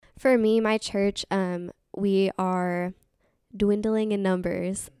For me, my church, we are dwindling in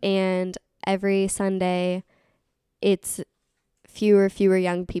numbers, and every Sunday it's fewer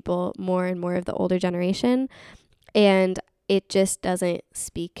young people, more and more of the older generation, and it just doesn't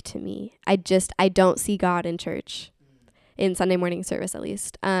speak to me. I don't see God in church, in Sunday morning service at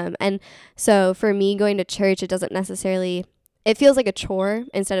least. And so for me, going to church, it doesn't necessarily, it feels like a chore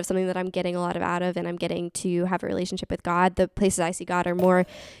instead of something that I'm getting a lot out of, and I'm getting to have a relationship with God. The places I see God are more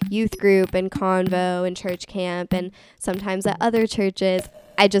youth group and convo and church camp, and sometimes at other churches.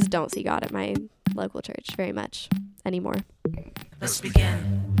 I just don't see God at my local church very much anymore. Let's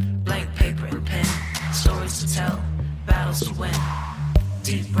begin. Blank paper and pen. Stories to tell. Battles to win.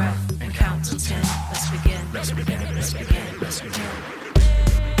 Deep breath and count to 10. Let's begin. Let's begin. Let's begin. Let's begin.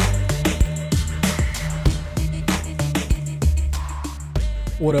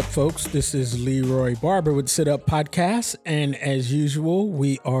 What up, folks? This is Leroy Barber with Sit Up Podcast. And as usual,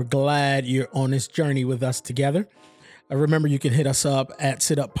 we are glad you're on this journey with us together. Remember, you can hit us up at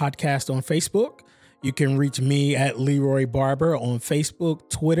Sit Up Podcast on Facebook. You can reach me at Leroy Barber on Facebook,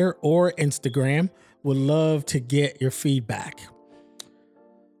 Twitter, or Instagram. Would love to get your feedback.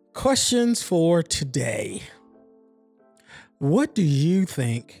 Questions for today. What do you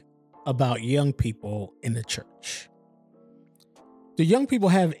think about young people in the church? Do young people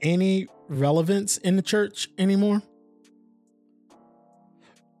have any relevance in the church anymore?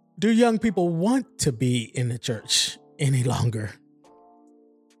 Do young people want to be in the church any longer?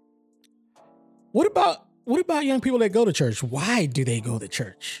 What about young people that go to church? Why do they go to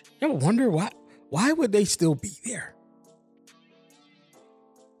church? You ever wonder why would they still be there?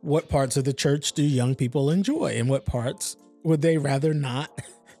 What parts of the church do young people enjoy, and what parts would they rather not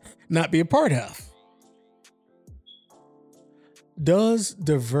be a part of? Does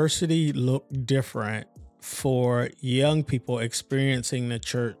diversity look different for young people experiencing the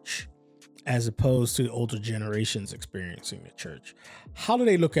church as opposed to older generations experiencing the church? How do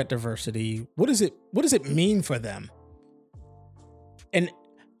they look at diversity? What does it mean for them? And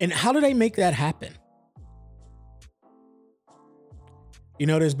how do they make that happen? You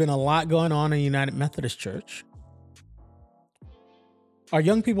know, there's been a lot going on in United Methodist Church. Are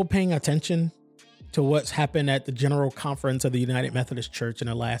young people paying attention to what's happened at the General Conference of the United Methodist Church in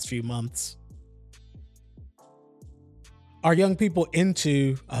the last few months? Are young people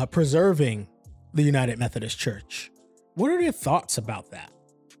into preserving the United Methodist Church? What are their thoughts about that?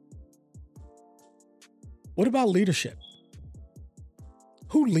 What about leadership?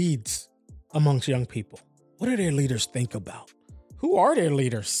 Who leads amongst young people? What do their leaders think about? Who are their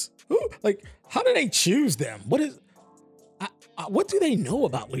leaders? How do they choose them? What do they know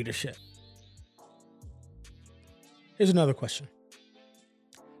about leadership? Here's another question.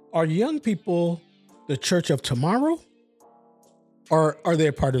 Are young people the church of tomorrow, or are they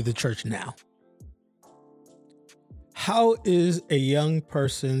a part of the church now? How is a young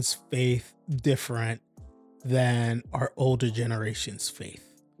person's faith different than our older generation's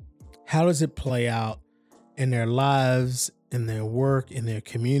faith? How does it play out in their lives, in their work, in their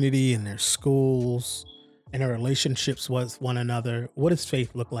community, in their schools, in their relationships with one another? What does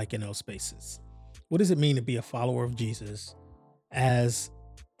faith look like in those spaces? What does it mean to be a follower of Jesus as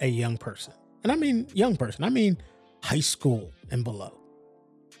a young person? And I mean young person, I mean high school and below.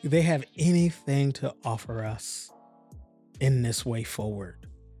 Do they have anything to offer us in this way forward?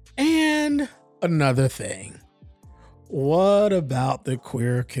 And another thing, what about the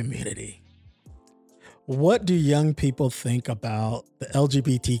queer community? What do young people think about the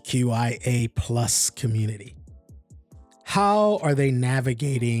LGBTQIA plus community? How are they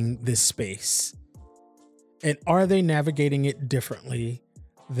navigating this space? And are they navigating it differently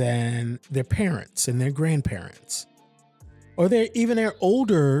than their parents and their grandparents? Or even their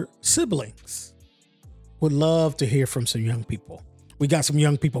older siblings? Would love to hear from some young people. We got some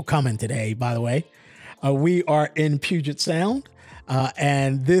young people coming today, by the way. We are in Puget Sound,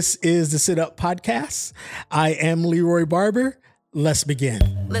 and this is the Sit Up Podcast. I am Leroy Barber. Let's begin.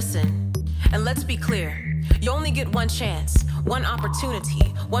 Listen, and let's be clear. You only get one chance, one opportunity,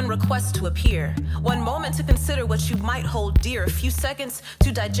 one request to appear, one moment to consider what you might hold dear, a few seconds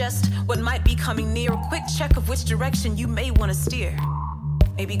to digest what might be coming near, a quick check of which direction you may want to steer.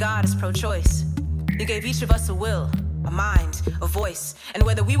 Maybe God is pro-choice. He gave each of us a will, a mind, a voice, and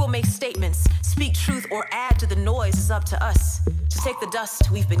whether we will make statements, speak truth, or add to the noise is up to us. To take the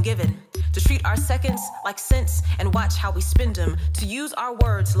dust we've been given, to treat our seconds like cents and watch how we spend them, to use our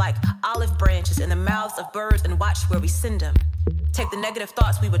words like olive branches in the mouths of birds and watch where we send them. Take the negative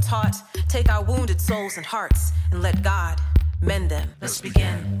thoughts we were taught, take our wounded souls and hearts, and let God mend them. Let's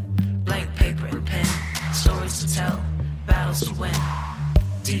begin. Blank paper and pen, stories to tell, battles to win.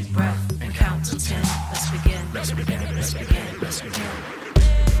 Deep breath and count to 10. Let's begin. Let's begin. Let's begin. Let's begin.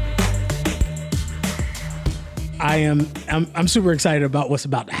 I'm super excited about what's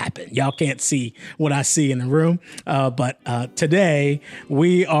about to happen. Y'all can't see what I see in the room, but today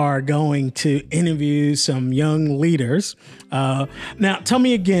we are going to interview some young leaders. Now, tell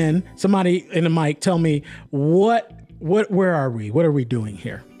me again, somebody in the mic, tell me where are we? What are we doing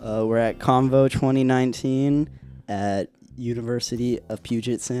here? We're at Convo 2019 at University of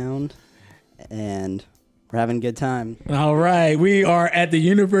Puget Sound, and we're having a good time. All right. We are at the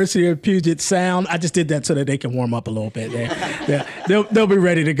University of Puget Sound. I just did that so that they can warm up a little bit. They'll be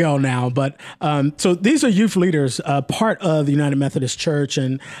ready to go now. But so these are youth leaders, part of the United Methodist Church,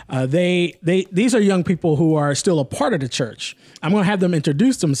 and these are young people who are still a part of the church. I'm going to have them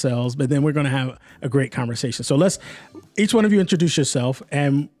introduce themselves, but then we're going to have a great conversation. So each one of you introduce yourself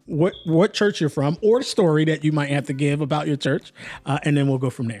and what church you're from, or the story that you might have to give about your church, and then we'll go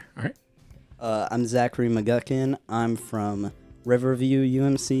from there. All right. I'm Zachary McGuckin. I'm from Riverview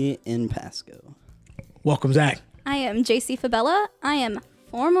UMC in Pasco. Welcome, Zach. I am JC Fabella. I am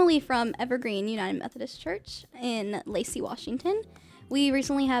formerly from Evergreen United Methodist Church in Lacey, Washington. We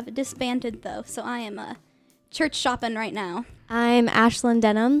recently have disbanded, though, so I am church shopping right now. I'm Ashlyn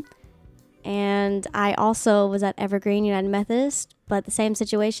Denham, and I also was at Evergreen United Methodist, but the same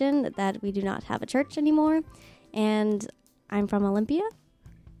situation, that we do not have a church anymore, and I'm from Olympia.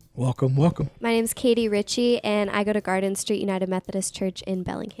 Welcome. My name's Katie Ritchie, and I go to Garden Street United Methodist Church in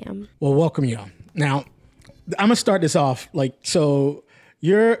Bellingham. Well, welcome y'all. Now, I'm going to start this off so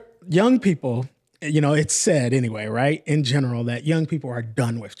you're young people, it's said anyway, right, in general, that young people are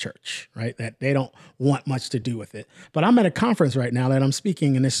done with church, right, that they don't want much to do with it. But I'm at a conference right now that I'm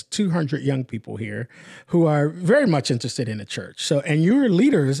speaking, and there's 200 young people here who are very much interested in the church. So, and you're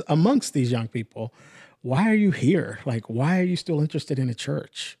leaders amongst these young people. Why are you here? Like, why are you still interested in the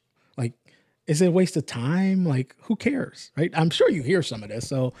church? Like, is it a waste of time? Like, who cares, right? I'm sure you hear some of this.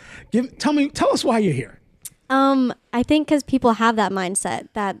 So tell us why you're here. I think because people have that mindset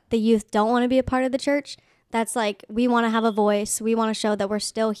that the youth don't want to be a part of the church. That's like, we want to have a voice. We want to show that we're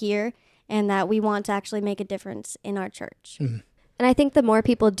still here and that we want to actually make a difference in our church. Mm-hmm. And I think the more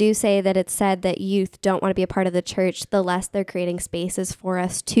people do say that it's said that youth don't want to be a part of the church, the less they're creating spaces for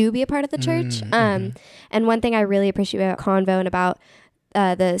us to be a part of the church. And one thing I really appreciate about Convo and about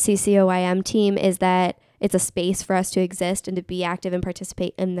the CCOYM team is that it's a space for us to exist and to be active and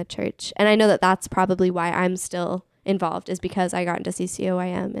participate in the church. And I know that that's probably why I'm still involved, is because I got into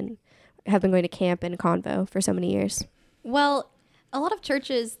CCOYM and have been going to camp and Convo for so many years. Well, a lot of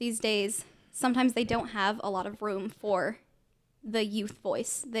churches these days, sometimes they don't have a lot of room for the youth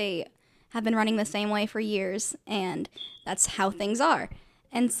voice. They have been running the same way for years, and that's how things are.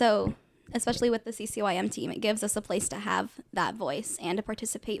 And so, especially with the CCOYM team, it gives us a place to have that voice and to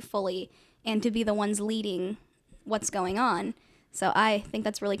participate fully and to be the ones leading what's going on. So I think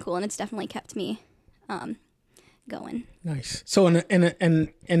that's really cool, and it's definitely kept me going. Nice. So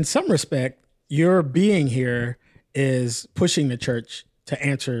in some respect, your being here is pushing the church to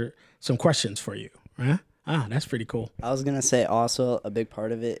answer some questions for you, right? That's pretty cool. I was going to say also a big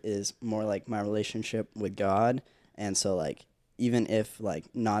part of it is more like my relationship with God. And so like, even if like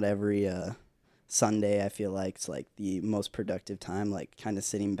not every Sunday, I feel like it's like the most productive time, like kind of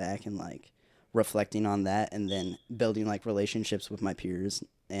sitting back and like reflecting on that, and then building like relationships with my peers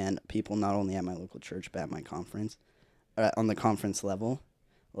and people not only at my local church but at my conference, on the conference level,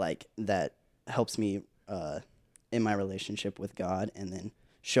 like that helps me in my relationship with God, and then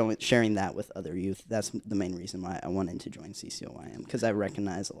sharing that with other youth. That's the main reason why I wanted to join CCOYM, because I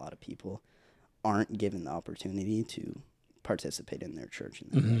recognize a lot of people aren't given the opportunity to participate in their church.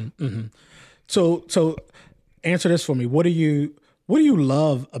 So answer this for me. What do you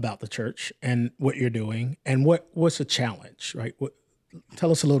love about the church and what you're doing, and what's a challenge, right?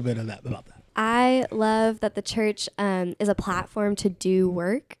 Tell us a little bit about that. I love that the church is a platform to do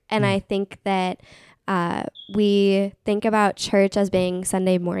work, and I think that we think about church as being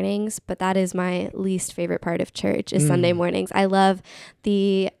Sunday mornings, but that is my least favorite part of church is Sunday mornings. I love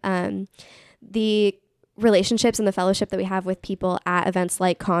the relationships and the fellowship that we have with people at events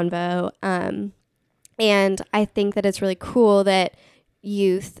like Convo. And I think that it's really cool that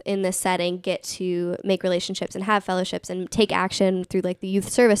youth in this setting get to make relationships and have fellowships and take action through like the youth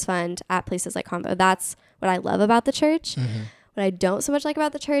service fund at places like Convo. That's what I love about the church. What I don't so much like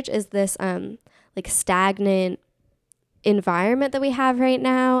about the church is this like stagnant environment that we have right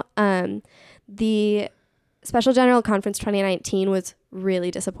now. The Special General Conference 2019 was really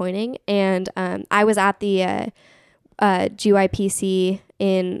disappointing, and I was at the GYPC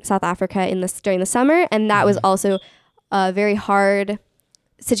in South Africa during the summer, and that was also a very hard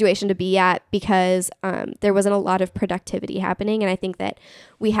situation to be at because there wasn't a lot of productivity happening. And I think that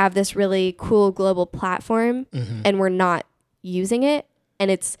we have this really cool global platform and we're not using it.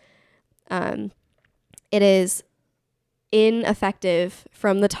 And it is ineffective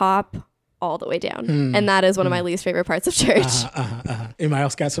from the top all the way down. And that is one of my least favorite parts of church. Anybody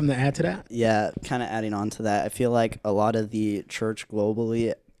else got something to add to that? Yeah, kind of adding on to that, I feel like a lot of the church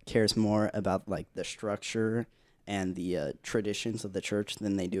globally cares more about like the structure and the traditions of the church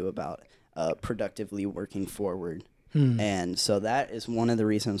than they do about productively working forward. And so that is one of the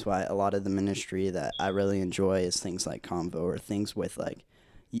reasons why a lot of the ministry that I really enjoy is things like Convo or things with like,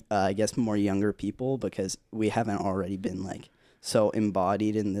 I guess more younger people, because we haven't already been like so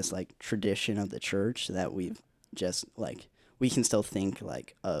embodied in this like tradition of the church that we've just like, we can still think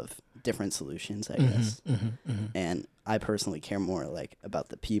like of different solutions, I guess. And I personally care more like about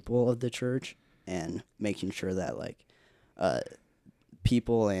the people of the church and making sure that like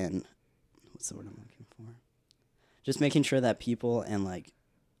people and what's the word I'm looking for? Just making sure that people and like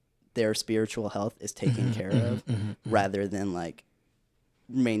their spiritual health is taken care of rather than like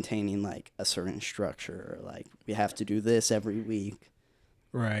maintaining like a certain structure or like we have to do this every week.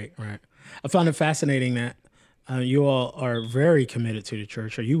 Right. I found it fascinating that you all are very committed to the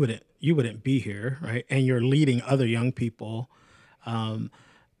church, or you wouldn't be here, right? And you're leading other young people. And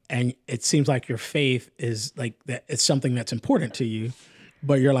it seems like your faith is like that. It's something that's important to you,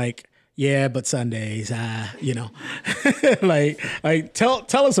 but you're like, yeah, but Sundays, like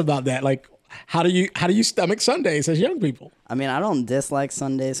tell us about that. Like, how do you stomach Sundays as young people? I mean, I don't dislike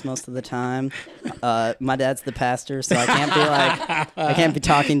Sundays most of the time. My dad's the pastor, so I can't be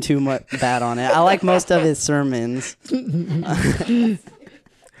talking too much bad on it. I like most of his sermons.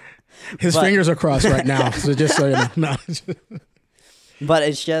 His fingers are crossed right now, so just so you know. No. But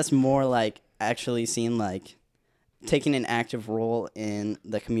it's just more like actually seeing like taking an active role in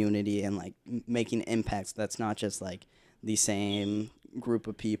the community and like making impacts. That's not just like the same group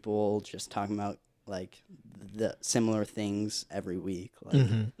of people just talking about like the similar things every week. Like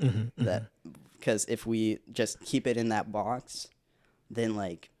that, because if we just keep it in that box, then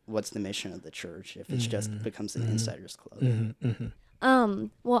like what's the mission of the church if it just becomes an insider's club?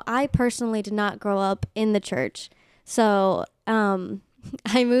 Well, I personally did not grow up in the church. So,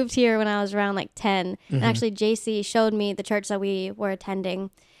 I moved here when I was around like 10. And actually JC showed me the church that we were attending.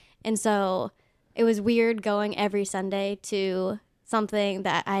 And so it was weird going every Sunday to something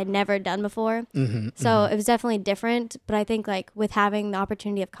that I had never done before. So it was definitely different. But I think like with having the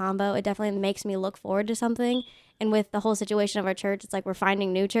opportunity of Combo, it definitely makes me look forward to something. And with the whole situation of our church, it's like we're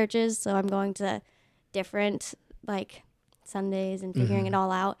finding new churches. So I'm going to different like Sundays and figuring it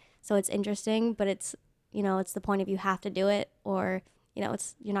all out. So it's interesting, but it's, it's the point of you have to do it, or you're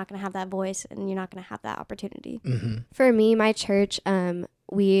not going to have that voice and you're not going to have that opportunity. For me, my church,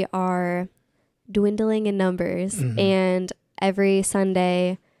 we are dwindling in numbers, and every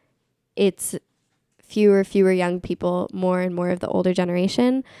Sunday it's fewer young people, more and more of the older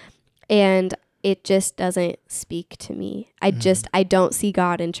generation, and it just doesn't speak to me. I don't see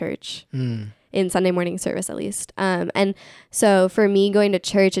God in church. In Sunday morning service, at least. And so for me, going to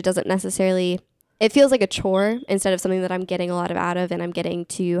church, it doesn't necessarily, it feels like a chore instead of something that I'm getting a lot out of, and I'm getting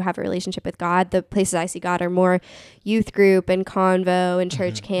to have a relationship with God. The places I see God are more youth group and Convo and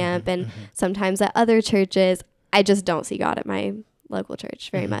church camp and sometimes at other churches. I just don't see God at my local church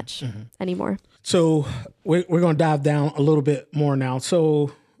very much anymore. So we're going to dive down a little bit more now.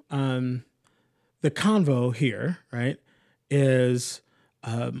 So the Convo here, right, is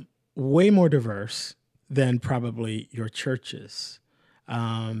way more diverse than probably your churches,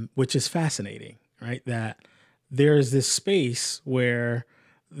 which is fascinating, right? That there's this space where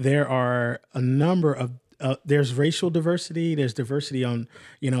there are a number of, there's racial diversity, there's diversity on,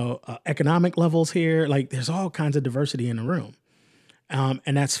 economic levels here. Like there's all kinds of diversity in the room.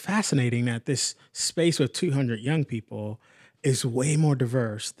 And that's fascinating that this space with 200 young people is way more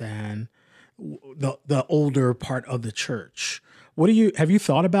diverse than the older part of the church. Have you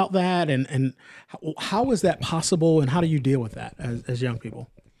thought about that, and how is that possible, and how do you deal with that as young people?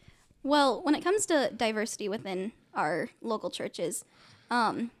 Well, when it comes to diversity within our local churches,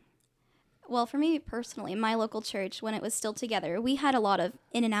 well, for me personally, my local church, when it was still together, we had a lot of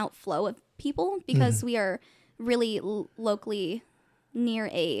in and out flow of people because we are really locally near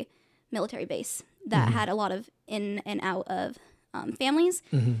a military base that had a lot of in and out of families.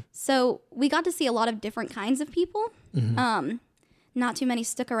 So we got to see a lot of different kinds of people. Not too many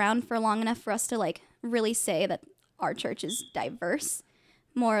stuck around for long enough for us to like really say that our church is diverse.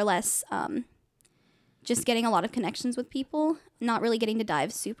 More or less just getting a lot of connections with people, not really getting to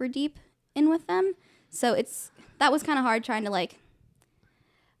dive super deep in with them. So that was kind of hard trying to like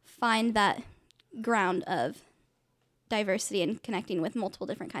find that ground of diversity and connecting with multiple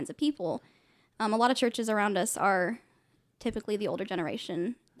different kinds of people. A lot of churches around us are typically the older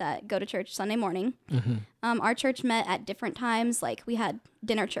generation that go to church Sunday morning. Our church met at different times. Like, we had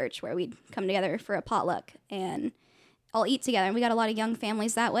dinner church where we'd come together for a potluck and all eat together. And we got a lot of young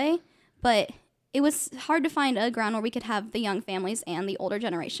families that way. But it was hard to find a ground where we could have the young families and the older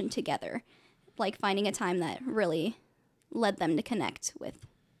generation together. Like, finding a time that really led them to connect with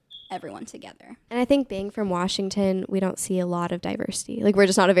everyone together. And I think being from Washington, we don't see a lot of diversity. Like, we're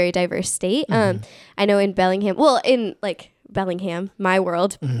just not a very diverse state. I know in Bellingham, Bellingham, my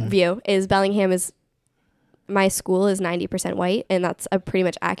world view is Bellingham is, my school is 90% white, and that's a pretty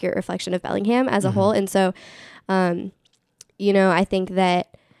much accurate reflection of Bellingham as a whole. And so, I think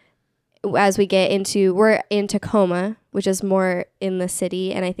that as we get into, we're in Tacoma, which is more in the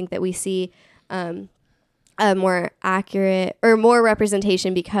city, and I think that we see a more accurate or more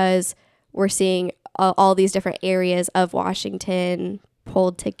representation because we're seeing all these different areas of Washington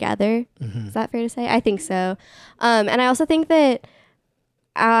pulled together. Is that fair to say? I think so. And I also think that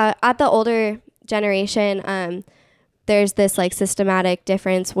at the older generation, there's this like systematic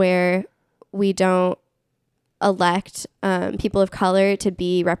difference where we don't elect people of color to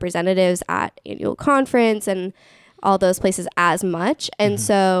be representatives at annual conference and all those places as much. And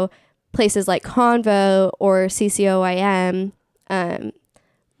so places like Convo or CCOIM,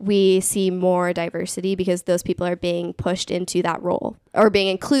 we see more diversity because those people are being pushed into that role or being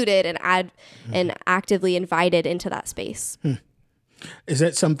included and actively invited into that space. Is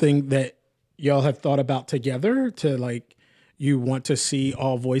that something that y'all have thought about together to like, you want to see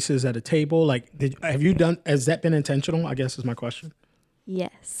all voices at a table? Like, has that been intentional? I guess is my question.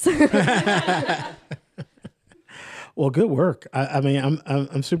 Yes. Well, good work. I mean,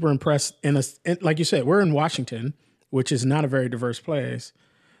 I'm super impressed. And like you said, we're in Washington, which is not a very diverse place,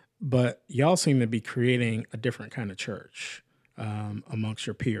 but y'all seem to be creating a different kind of church amongst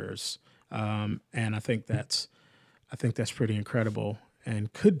your peers, and I think that's pretty incredible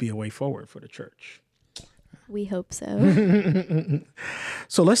and could be a way forward for the church. We hope so.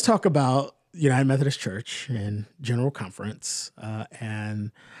 So let's talk about United Methodist Church and General Conference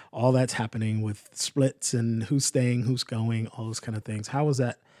and all that's happening with splits and who's staying, who's going, all those kind of things. How's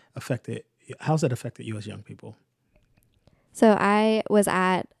that affected you as young people? So I was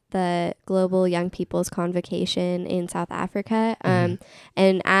at the Global Young People's Convocation in South Africa. And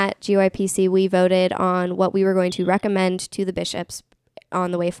at GYPC, we voted on what we were going to recommend to the bishops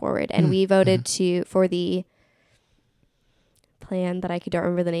on the way forward. And we voted for the plan that I don't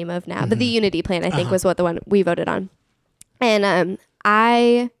remember the name of now, but the Unity Plan, I think, was what the one we voted on. And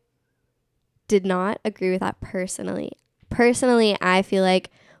I did not agree with that personally. Personally, I feel like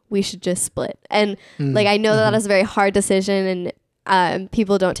we should just split. And like, I know that is a very hard decision, and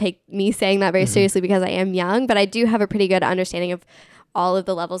people don't take me saying that very seriously because I am young, but I do have a pretty good understanding of all of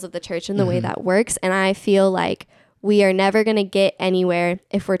the levels of the church and the way that works. And I feel like we are never going to get anywhere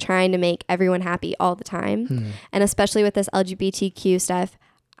if we're trying to make everyone happy all the time. And especially with this LGBTQ stuff,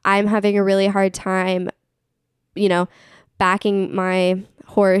 I'm having a really hard time, backing my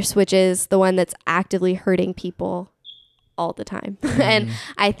horse, which is the one that's actively hurting people all the time. And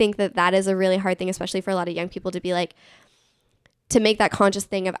I think that is a really hard thing, especially for a lot of young people, to be like, to make that conscious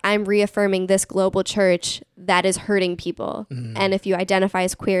thing of, I'm reaffirming this global church that is hurting people. And if you identify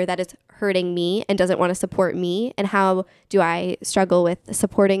as queer, that is hurting me and doesn't want to support me. And how do I struggle with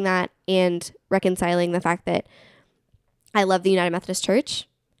supporting that and reconciling the fact that I love the United Methodist Church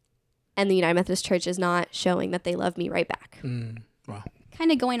and the United Methodist Church is not showing that they love me right back. Wow.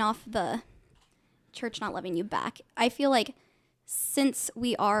 Kind of going off the church not loving you back, I feel like since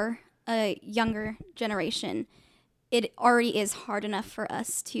we are a younger generation, it already is hard enough for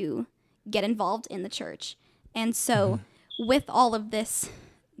us to get involved in the church. And so with all of this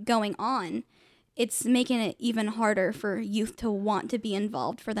going on, it's making it even harder for youth to want to be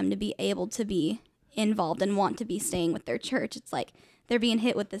involved, for them to be able to be involved and want to be staying with their church. It's like they're being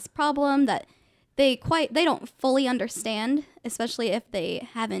hit with this problem that they don't fully understand, especially if they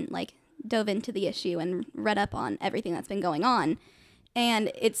haven't like dove into the issue and read up on everything that's been going on.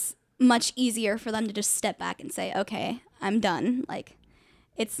 And it's much easier for them to just step back and say, okay, I'm done. Like,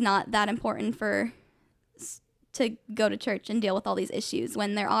 it's not that important to go to church and deal with all these issues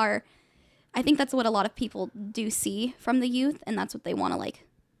when there are, I think that's what a lot of people do see from the youth, and that's what they want to like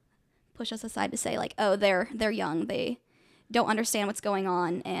push us aside to say like, oh, they're young, they don't understand what's going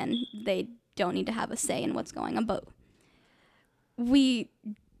on, and they don't need to have a say in what's going on. But we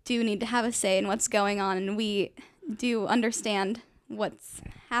do need to have a say in what's going on, and we do understand what's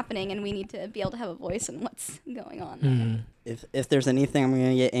happening, and we need to be able to have a voice in what's going on. Mm-hmm. If there's anything I'm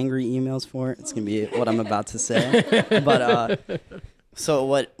gonna get angry emails for, it's gonna be what I'm about to say. But so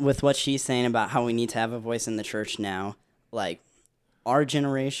what she's saying about how we need to have a voice in the church now, like our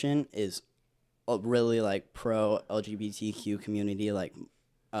generation is really like pro LGBTQ community, like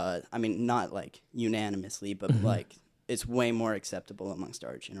I mean not like unanimously, but like it's way more acceptable amongst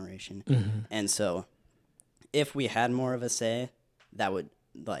our generation. And so if we had more of a say, that would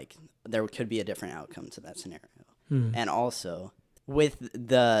like there could be a different outcome to that scenario. And also with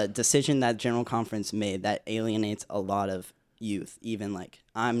the decision that General Conference made that alienates a lot of youth, even like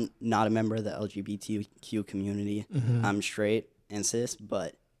I'm not a member of the LGBTQ community. I'm straight and cis,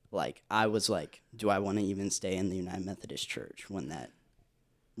 but like I was like, do I want to even stay in the United Methodist Church when that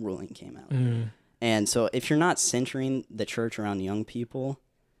ruling came out? And so if you're not centering the church around young people,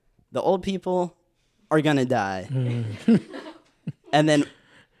 the old people are gonna die. And then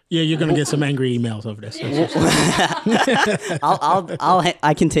Yeah, you're gonna get some angry emails over this.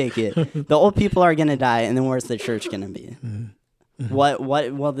 I can take it. The old people are gonna die, and then where's the church gonna be? What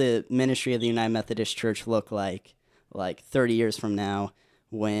will the ministry of the United Methodist Church look like 30 years from now,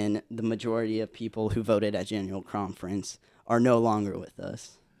 when the majority of people who voted at General Conference are no longer with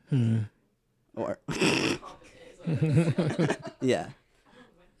us? Or yeah.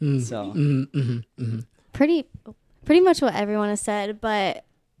 So Pretty much what everyone has said, but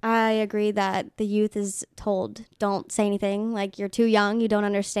I agree that the youth is told, don't say anything, like you're too young, you don't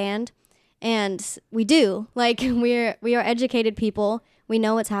understand. And we do. Like we are educated people. We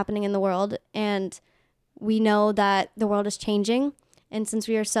know what's happening in the world, and we know that the world is changing. And since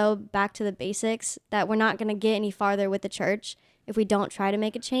we are so back to the basics, that we're not going to get any farther with the church if we don't try to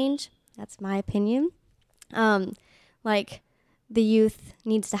make a change. That's my opinion. Like the youth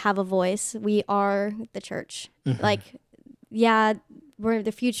needs to have a voice. We are the church. Like, yeah, we're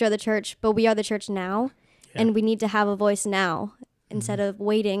the future of the church, but we are the church now, and we need to have a voice now instead of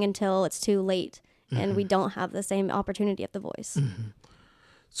waiting until it's too late and we don't have the same opportunity of the voice.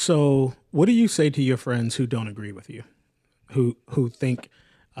 So what do you say to your friends who don't agree with you, who think,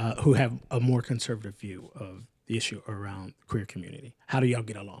 who have a more conservative view of the issue around the queer community? How do y'all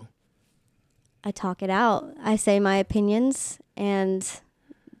get along? I talk it out. I say my opinions, and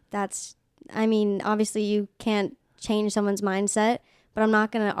that's, I mean, obviously you can't change someone's mindset, but I'm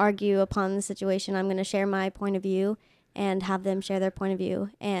not going to argue upon the situation. I'm going to share my point of view and have them share their point of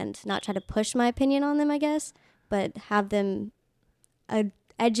view, and not try to push my opinion on them, I guess, but have them an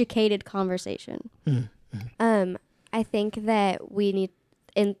educated conversation. I think that we're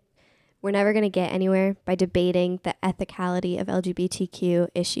never going to get anywhere by debating the ethicality of LGBTQ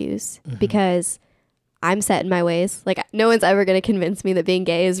issues, because I'm set in my ways. Like, no one's ever going to convince me that being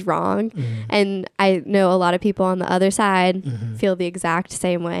gay is wrong. And I know a lot of people on the other side feel the exact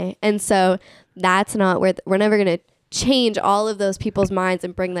same way. And so that's not where we're never going to change all of those people's minds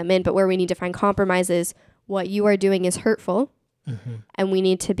and bring them in. But where we need to find compromises, what you are doing is hurtful. And we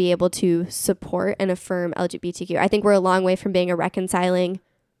need to be able to support and affirm LGBTQ. I think we're a long way from being a reconciling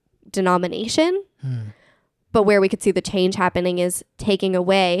denomination, but where we could see the change happening is taking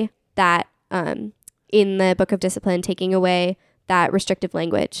away that in the Book of Discipline, taking away that restrictive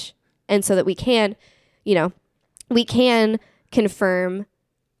language, and so that we can confirm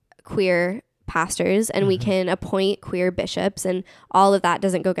queer pastors, and we can appoint queer bishops, and all of that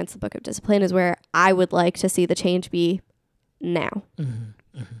doesn't go against the Book of Discipline, is where I would like to see the change be now.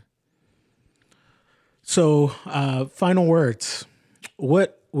 So final words.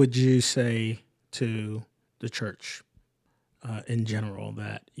 What would you say to the church in general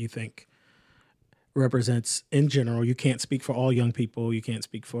that you think represents, in general, you can't speak for all young people, you can't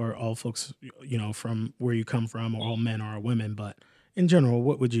speak for all folks, from where you come from, or all men or all women, but in general,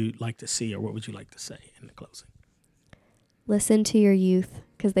 what would you like to see, or what would you like to say in the closing? Listen to your youth,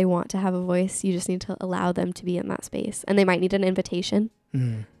 because they want to have a voice. You just need to allow them to be in that space, and they might need an invitation,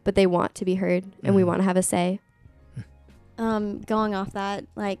 but they want to be heard, and we want to have a say. Going off that,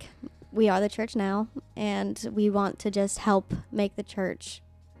 like, we are the church now, and we want to just help make the church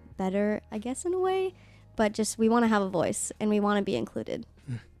better, I guess, in a way, but just we want to have a voice, and we want to be included.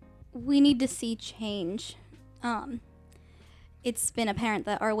 We need to see change. It's been apparent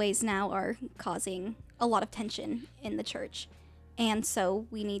that our ways now are causing a lot of tension in the church, and so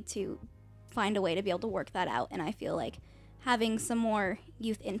we need to find a way to be able to work that out, and I feel like having some more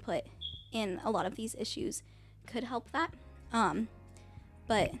youth input in a lot of these issues could help that.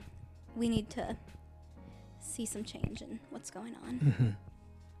 But we need to see some change in what's going on.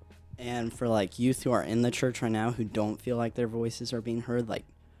 And for like youth who are in the church right now who don't feel like their voices are being heard, like,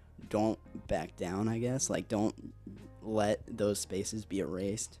 don't back down, I guess. Like, don't let those spaces be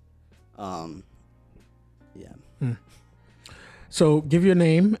erased. So give your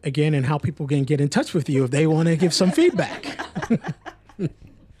name again and how people can get in touch with you if they want to give some feedback.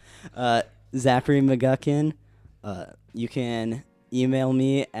 Zachary McGuckin. You can email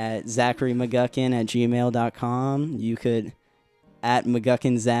me at zacharymcguckin@gmail.com. You could at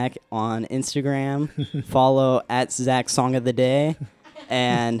McGuckinZach on Instagram. Follow at Zach Song of the Day.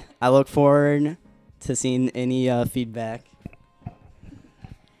 And I look forward to seeing any feedback.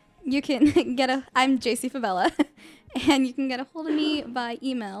 You can I'm JC Favela, and you can get a hold of me by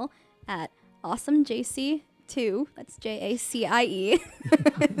email at awesomejc2, that's JACIE,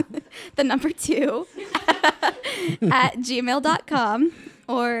 the number 2, at gmail.com,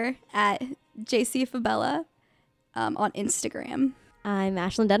 or at jcfabella on Instagram. I'm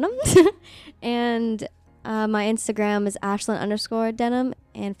Ashlyn Denham, and my Instagram is Ashlyn_Denham,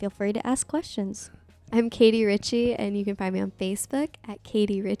 and feel free to ask questions. I'm Katie Ritchie, and you can find me on Facebook at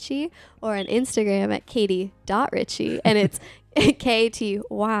Katie Ritchie or on Instagram at katie.ritchie, and it's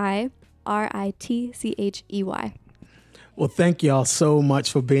KATYRITCHEY. Well, thank y'all so much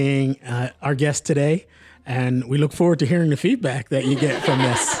for being our guest today, and we look forward to hearing the feedback that you get from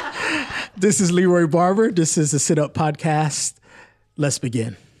this. This is Leroy Barber. This is the Sit Up Podcast. Let's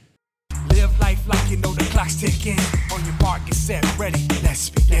begin. Live life like you know the clock's ticking. On your mark, get set, ready. Let's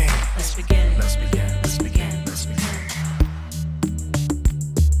begin. Let's begin. Let's begin.